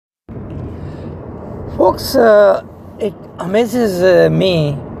Folks, it amazes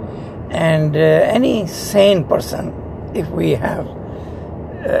me and any sane person, if we have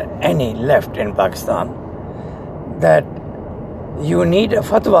any left in Pakistan, that you need a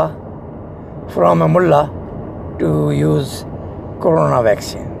fatwa from a mullah to use corona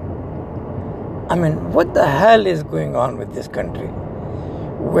vaccine. I mean, what the hell is going on with this country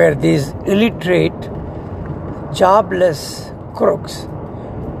where these illiterate, jobless crooks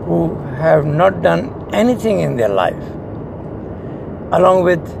who have not done anything in their life, along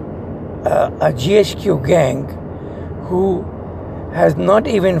with a GHQ gang who has not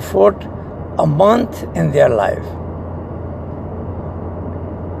even fought a month in their life,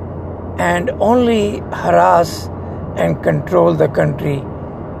 and only harass and control the country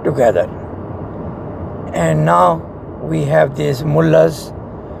together. And now we have these mullahs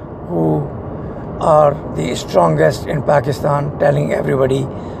who are the strongest in Pakistan, telling everybody,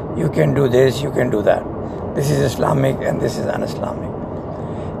 you can do this, you can do that. This is Islamic and this is un-Islamic.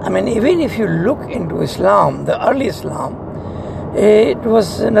 I mean, even if you look into Islam, the early Islam, it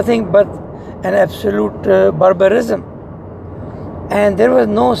was nothing but an absolute barbarism. And there was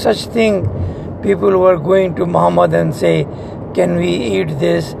no such thing. People were going to Muhammad and say, can we eat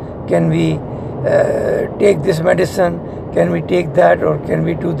this? Can we take this medicine? Can we take that? Or can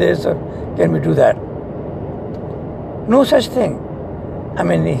we do this? Or can we do that? No such thing. I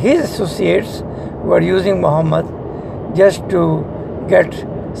mean, his associates were using Muhammad just to get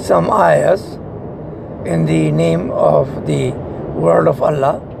some ayahs in the name of the word of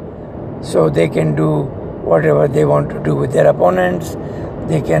Allah, so they can do whatever they want to do with their opponents.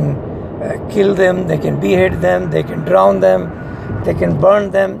 They can kill them, they can behead them, they can drown them, they can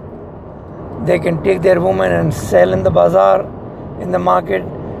burn them, they can take their women and sell in the bazaar, in the market,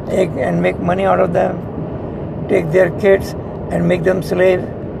 and make money out of them, take their kids and make them slaves.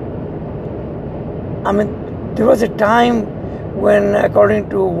 I mean, there was a time when, according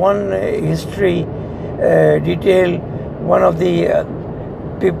to one history detail, one of the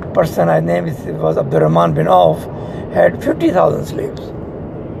person, I name was Abdurrahman bin Auf, had 50,000 slaves.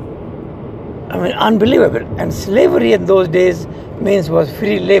 I mean, unbelievable. And slavery in those days was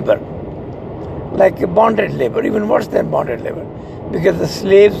free labor, like bonded labor, even worse than bonded labor, because the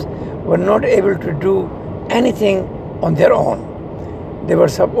slaves were not able to do anything on their own. They were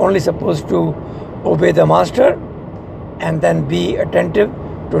only supposed to obey the master and then be attentive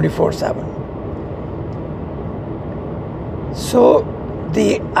 24/7. So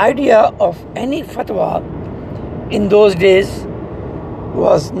the idea of any fatwa in those days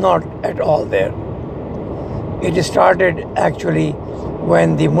was not at all there. It started actually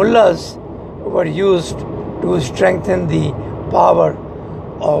when the mullahs were used to strengthen the power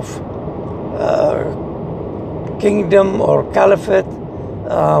of kingdom or caliphate,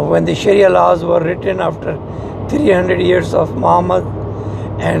 when the Sharia laws were written after 300 years of Muhammad,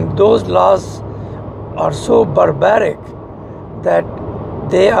 and those laws are so barbaric that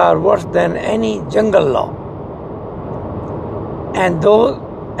they are worse than any jungle law. And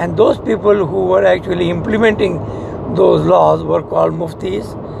those people who were actually implementing those laws were called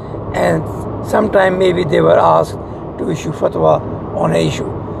muftis, and sometime maybe they were asked to issue fatwa on an issue,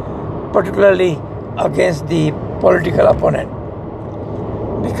 particularly against the political opponent.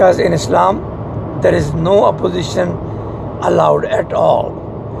 Because in Islam, there is no opposition allowed at all.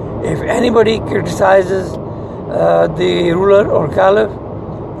 If anybody criticizes the ruler or caliph,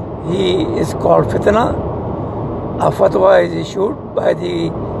 he is called fitna. A fatwa is issued by the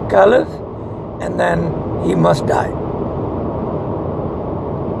caliph, and then he must die.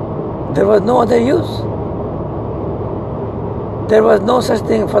 There was no other use. There was no such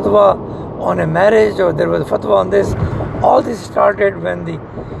thing, fatwa on a marriage, or there was fatwa on this. All this started when the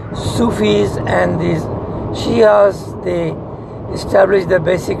Sufis and these Shias, they established the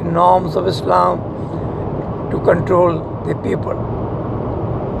basic norms of Islam to control the people.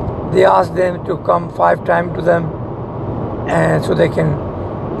 They asked them to come 5 times to them, and so they can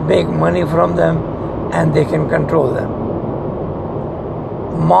make money from them and they can control them.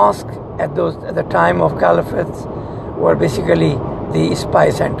 Mosques at the time of caliphates were basically the spy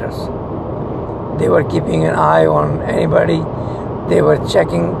centers. They were keeping an eye on anybody. They were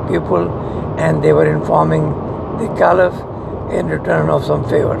checking people, and they were informing the caliph in return of some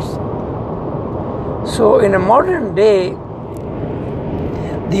favors. So in a modern day,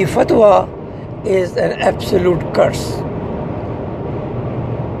 the fatwa is an absolute curse.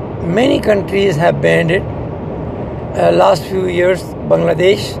 Many countries have banned it. Last few years,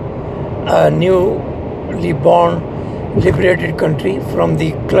 Bangladesh, a newly born liberated country from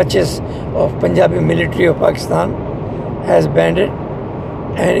the clutches of Punjabi military of Pakistan, has banned it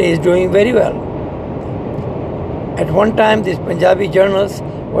and is doing very well. At one time, these Punjabi journals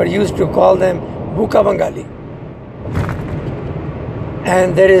were used to call them Bhuka Bengali.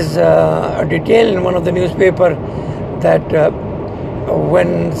 And there is a detail in one of the newspaper that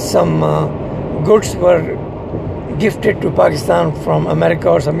when some goods were gifted to Pakistan from America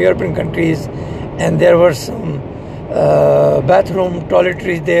or some European countries, and there were some bathroom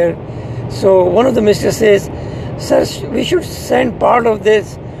toiletries there. So one of the ministers says, "Sir, we should send part of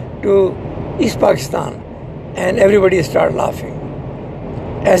this to East Pakistan." And everybody started laughing,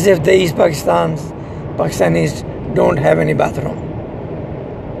 as if the East Pakistanis don't have any bathroom.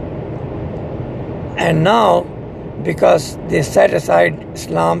 And now, because they set aside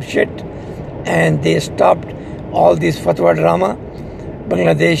Islam shit and they stopped all this fatwa drama,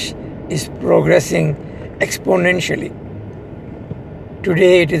 Bangladesh is progressing exponentially.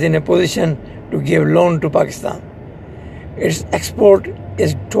 Today it is in a position to give loan to Pakistan. Its export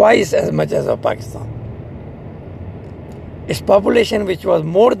is twice as much as of Pakistan. Its population, which was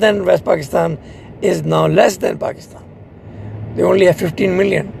more than West Pakistan, is now less than Pakistan. They only have 15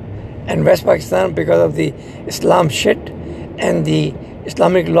 million. And West Pakistan, because of the Islam shit and the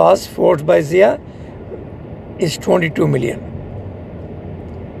Islamic laws forced by Zia, is 22 million.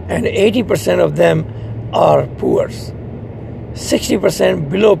 And 80% of them are poor. 60%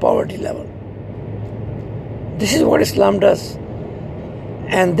 below poverty level. This is what Islam does.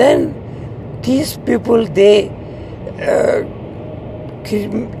 And then these people, they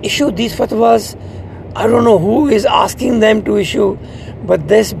issue these fatwas. I don't know who is asking them to issue, but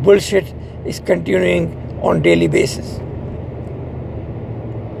this bullshit is continuing on daily basis.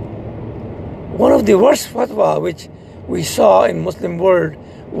 One of the worst fatwa which we saw in Muslim world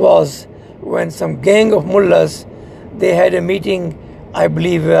was when some gang of mullahs, they had a meeting, I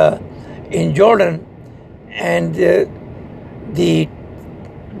believe, in Jordan, and the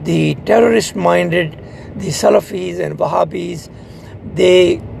terrorist-minded, the Salafis and Wahhabis,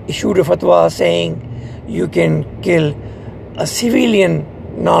 they issued a fatwa saying you can kill a civilian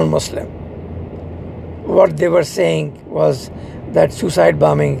non-Muslim. What they were saying was that suicide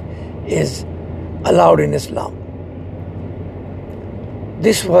bombing is allowed in Islam.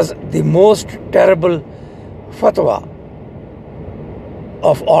 This was the most terrible fatwa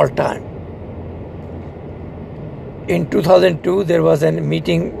of all time. In 2002, there was a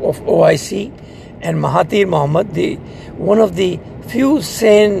meeting of OIC, and Mahathir Mohamad, one of the few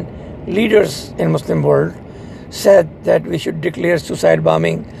sane leaders in Muslim world, said that we should declare suicide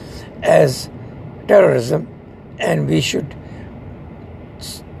bombing as terrorism, and we should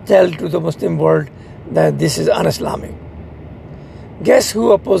tell to the Muslim world that this is un-Islamic. Guess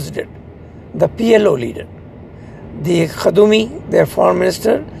who opposed it? The PLO leader. The Khadumi, their foreign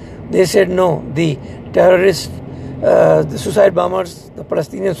minister, they said no, the terrorists, the suicide bombers, the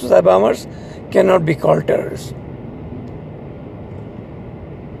Palestinian suicide bombers cannot be called terrorists.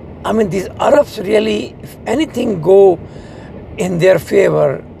 I mean, these Arabs really, if anything go in their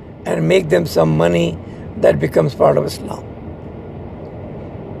favor and make them some money, that becomes part of Islam.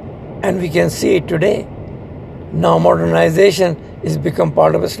 And we can see it today. Now modernization is become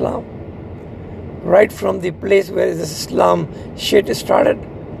part of Islam. Right from the place where this Islam shit started.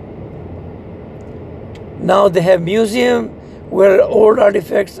 Now they have museum where old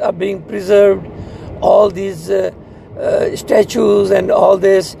artifacts are being preserved. All these statues and all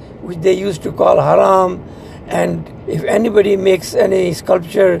this, which they used to call haram. And if anybody makes any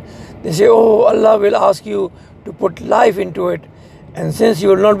sculpture, they say, oh, Allah will ask you to put life into it. And since you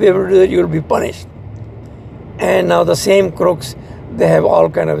will not be able to do it, you will be punished. And now the same crooks, they have all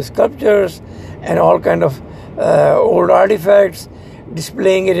kind of sculptures and all kind of old artifacts,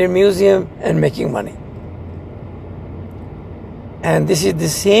 displaying it in museum and making money. And this is the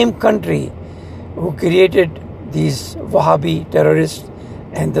same country who created these Wahhabi terrorists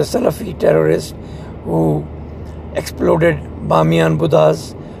and the Salafi terrorists who exploded Bamiyan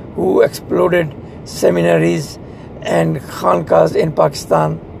Buddhas, who exploded seminaries and khanqahs in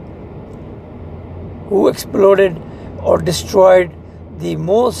Pakistan, who exploded or destroyed the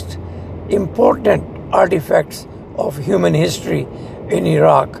most important artifacts of human history in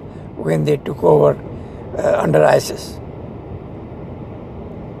Iraq when they took over under ISIS.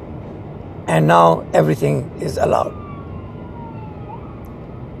 And now everything is allowed.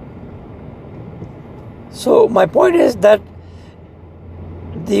 So my point is that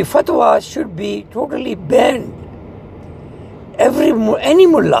the fatwa should be totally banned. Any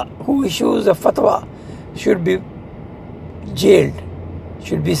mullah who issues a fatwa should be jailed,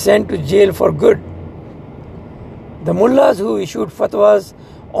 should be sent to jail for good. The mullahs who issued fatwas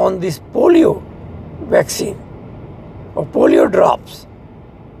on this polio vaccine or polio drops,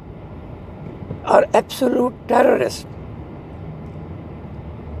 are absolute terrorists.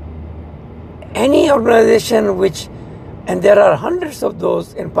 Any organization which, and there are hundreds of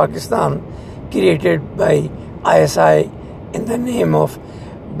those in Pakistan, created by ISI in the name of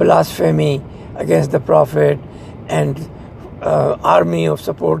blasphemy against the Prophet, and army of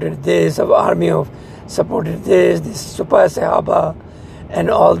supported this, this Super Sahaba, and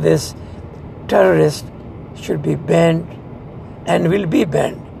all this terrorists should be banned and will be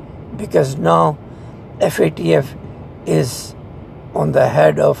banned, because now FATF is on the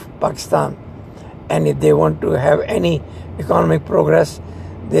head of Pakistan, and if they want to have any economic progress,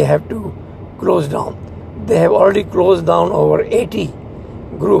 they have to close down. They have already closed down over 80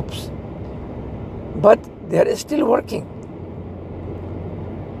 groups, but they are still working.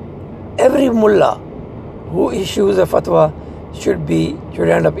 Every mullah who issues a fatwa should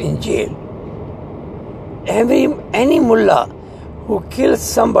end up in jail. Any mullah who kills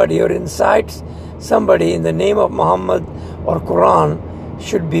somebody or incites somebody in the name of Muhammad or Quran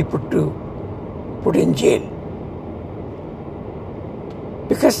should be put in jail.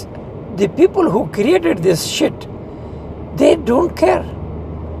 Because the people who created this shit, they don't care.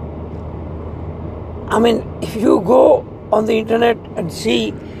 I mean, if you go on the internet and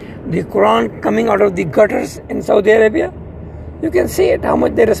see the Quran coming out of the gutters in Saudi Arabia, you can see it, how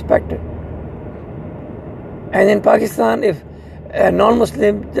much they respect it. And in Pakistan, if a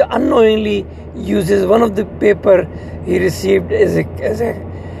non-Muslim unknowingly uses one of the paper he received as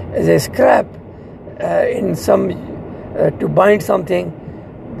a scrap in some to bind something,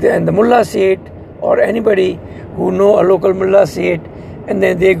 and the mullah see it, or anybody who know a local mullah see it, and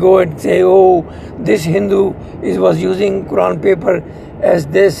then they go and say, oh, this Hindu was using Quran paper as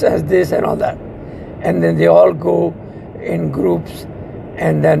this, and all that. And then they all go in groups,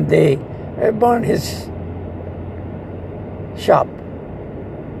 and then they burn his shop.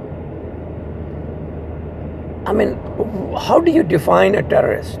 I mean, how do you define a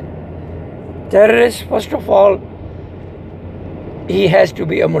terrorist? Terrorist, first of all, he has to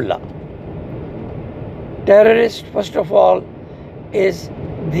be a mullah. Terrorist, first of all, is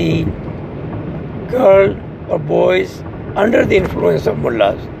the girl or boys under the influence of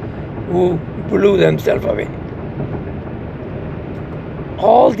mullahs who blew themselves away.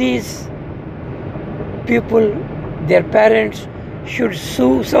 All these people, their parents, should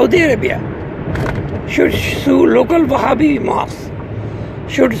sue Saudi Arabia, should sue local Wahhabi mosques,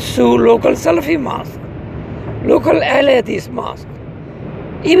 should sue local Salafi mosque, local Ahl Hadith mosque,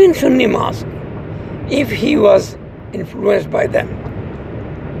 even Sunni mosque, if he was influenced by them.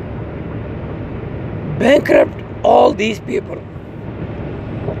 Bankrupt all these people.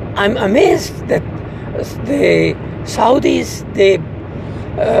 I'm amazed that the Saudis, they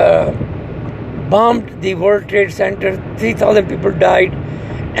bombed the World Trade Center, 3,000 people died,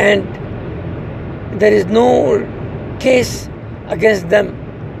 and there is no case against them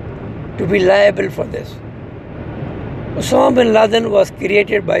to be liable for this. Osama bin Laden was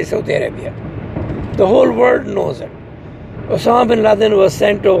created by Saudi Arabia. The whole world knows it. Osama bin Laden was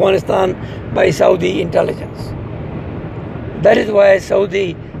sent to Afghanistan by Saudi intelligence. That is why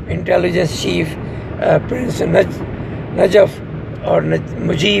Saudi intelligence chief, Prince Najaf or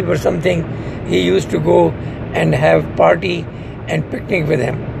Mujib or something, he used to go and have party and picnic with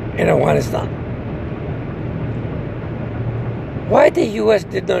him in Afghanistan. Why the US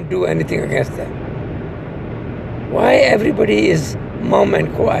did not do anything against them? Why everybody is mum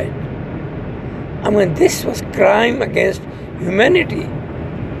and quiet? I mean, this was crime against humanity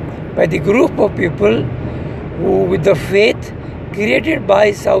by the group of people who, with the faith created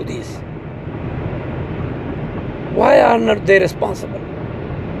by Saudis. Why are not they responsible?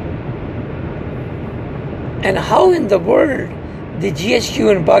 And how in the world the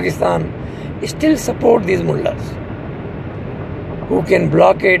GHQ in Pakistan still support these mullahs who can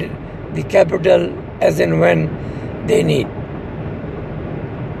blockade the capital as and when they need?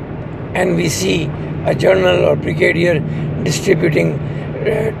 And we see a general or brigadier distributing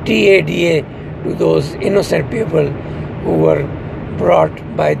TADA to those innocent people who were brought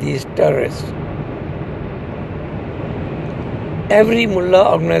by these terrorists. Every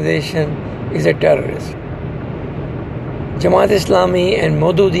mullah organization is a terrorist. Jamaat Islami and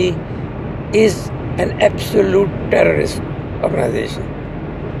Maududi is an absolute terrorist organization.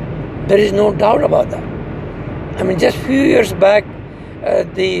 There is no doubt about that. I mean, just few years back,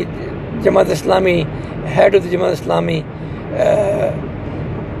 the Jamaat Islami, head of the Jamaat Islami,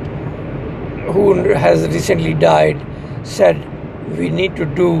 who has recently died, said we need to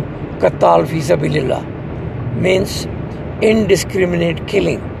do Qatal fi sabilillah, means indiscriminate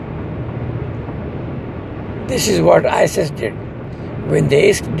killing. This is what ISIS did. when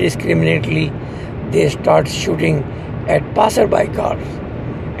they discriminately they start shooting at passerby cars,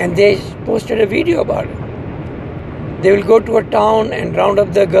 and they posted a video about it. They will go to a town and round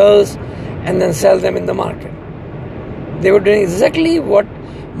up the girls and then sell them in the market. They were doing exactly what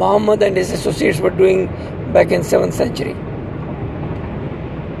Muhammad and his associates were doing back in 7th century.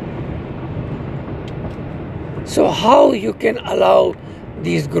 So how you can allow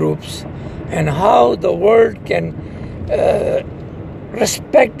these groups and how the world can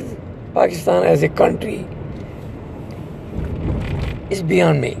respect Pakistan as a country is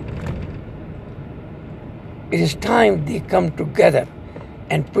beyond me. It is time they come together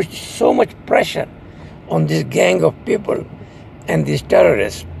and put so much pressure on this gang of people and these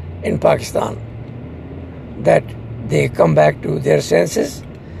terrorists in Pakistan that they come back to their senses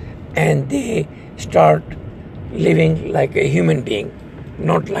and they start living like a human being,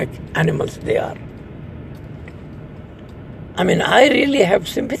 not like animals they are. I mean, I really have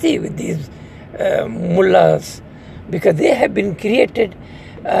sympathy with these mullahs because they have been created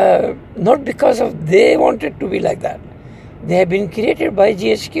not because of they wanted to be like that. They have been created by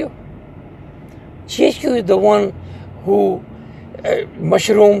GHQ. GHQ is the one who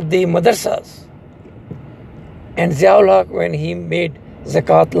mushroomed the madrasas. And Ziaul Haq, when he made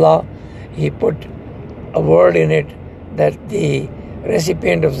Zakat law, he put a word in it that the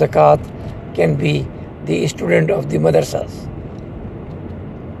recipient of Zakat can be the student of the madrasas.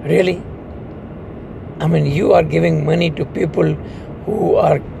 Really? I mean, you are giving money to people who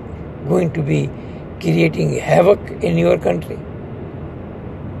are going to be creating havoc in your country.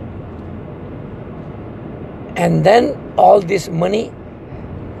 And then all this money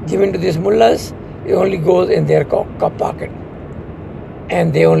given to these mullahs, it only goes in their pocket.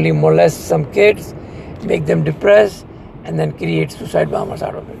 And they only molest some kids, make them depressed, and then create suicide bombers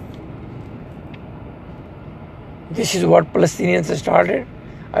out of it. This is what Palestinians started.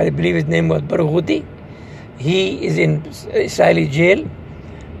 I believe his name was Barghouti. He is in Israeli jail,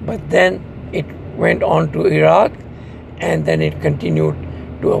 but then it went on to Iraq, and then it continued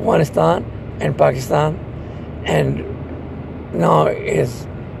to Afghanistan and Pakistan, and now is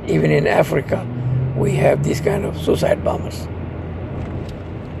even in Africa we have these kind of suicide bombers.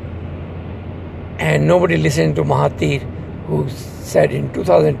 And nobody listened to Mahathir, who said in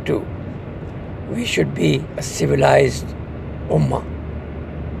 2002 we should be a civilized ummah.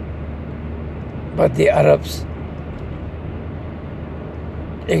 But the Arabs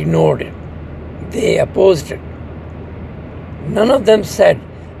ignored it. They opposed it. None of them said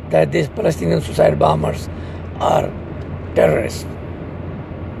that these Palestinian suicide bombers are terrorists.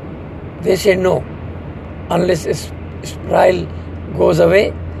 They said no. Unless Israel goes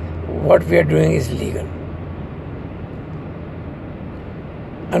away, what we are doing is legal.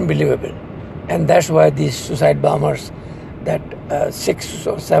 Unbelievable. And that's why these suicide bombers, that 6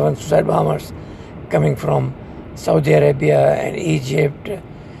 or 7 suicide bombers coming from Saudi Arabia and Egypt,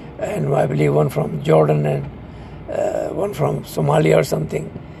 and I believe one from Jordan and one from Somalia or something,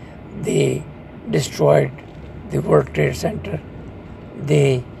 they destroyed the World Trade Center.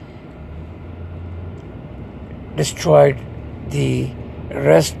 They destroyed the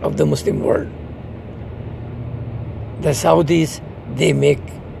rest of the Muslim world. The Saudis, they make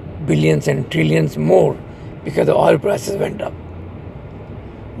billions and trillions more because the oil prices went up.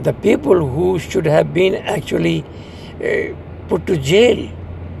 The people who should have been actually put to jail,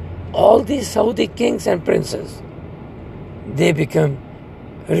 all these Saudi kings and princes, they become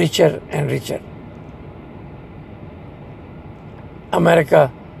richer and richer.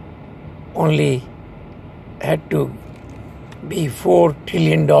 America only had to be $4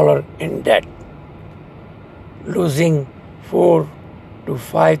 trillion in debt, losing 4 to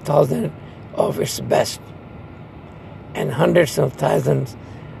 5,000 of its best, and hundreds of thousands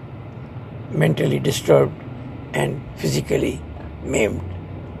mentally disturbed and physically maimed.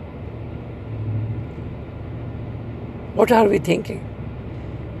 What are we thinking?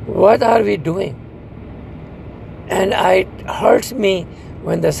 What are we doing? And it hurts me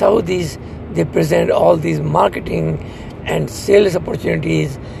when the Saudis, they present all these marketing and sales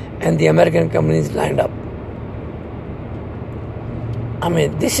opportunities and the American companies lined up. I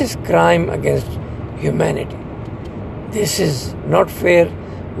mean, this is crime against humanity. This is not fair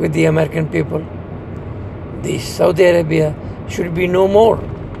with the American people. The Saudi Arabia should be no more.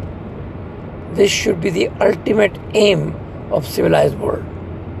 This should be the ultimate aim of civilized world.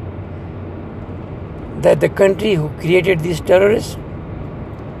 That the country who created these terrorists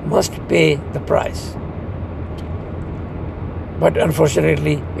must pay the price. But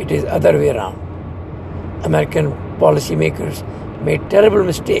unfortunately, it is other way around. American policymakers made terrible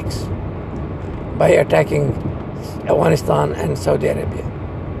mistakes by attacking Afghanistan and Saudi Arabia.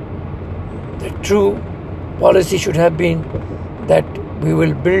 The true policy should have been that we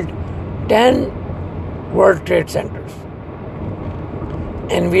will build 10 World Trade Centers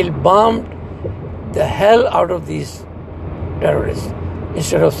and we'll bomb the hell out of these terrorists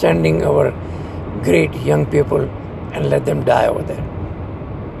instead of sending our great young people and let them die over there.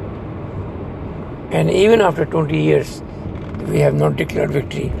 And even after 20 years, we have not declared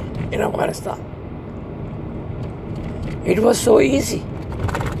victory in Afghanistan. It was so easy.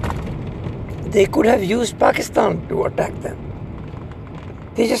 They could have used Pakistan to attack them.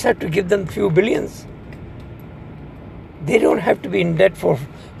 They just had to give them few billions. They don't have to be in debt for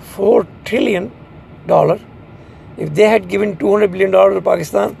 $4 trillion. If they had given $200 billion to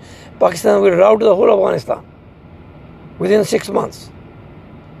Pakistan, Pakistan will rout the whole of Afghanistan within 6 months.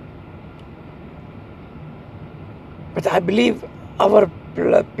 But I believe our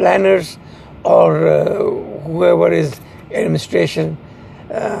planners or whoever is administration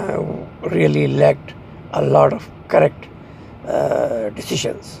really lacked a lot of correct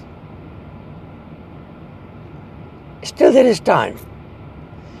decisions. Still there is time.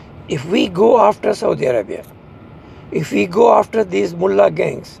 If we go after Saudi Arabia, if we go after these mullah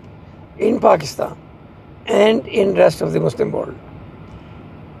gangs in Pakistan and in rest of the Muslim world,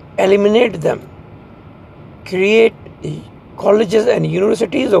 eliminate them, create colleges and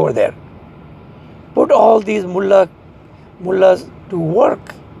universities over there, put all these mullahs to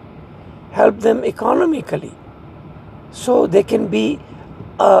work, help them economically so they can be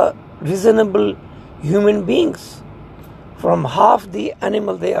reasonable human beings from half the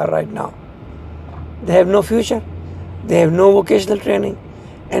animal they are right now. They have no future, they have no vocational training,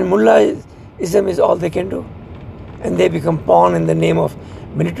 and Mullahism is all they can do. And they become pawn in the name of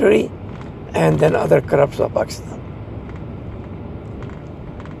military and then other corrupts of Pakistan.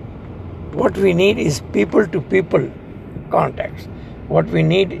 What we need is people-to-people contacts. What we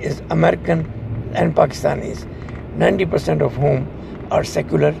need is American and Pakistanis, 90% of whom are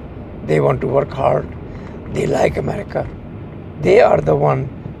secular. They want to work hard. They like America. They are the one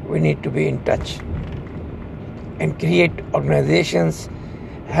we need to be in touch and create organizations,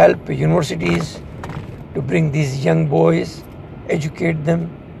 help universities to bring these young boys, educate them,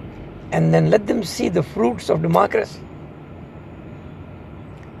 and then let them see the fruits of democracy.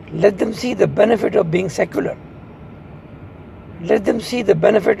 Let them see the benefit of being secular. Let them see the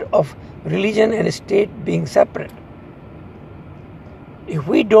benefit of religion and state being separate. If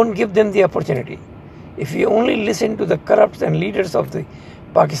we don't give them the opportunity, if we only listen to the corrupts and leaders of the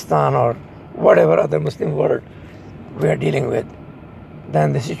Pakistan or whatever other Muslim world we are dealing with,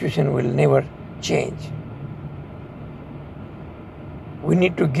 then the situation will never change. We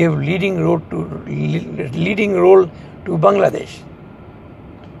need to give leading role to Bangladesh,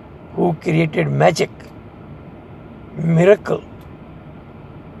 who created miracle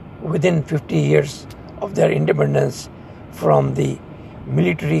within 50 years of their independence from the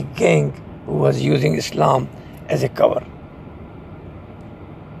military gang who was using Islam as a cover.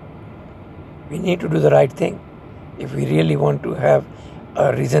 We need to do the right thing if we really want to have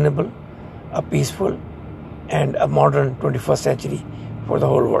a reasonable, a peaceful, and a modern 21st century for the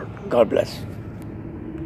whole world. God bless.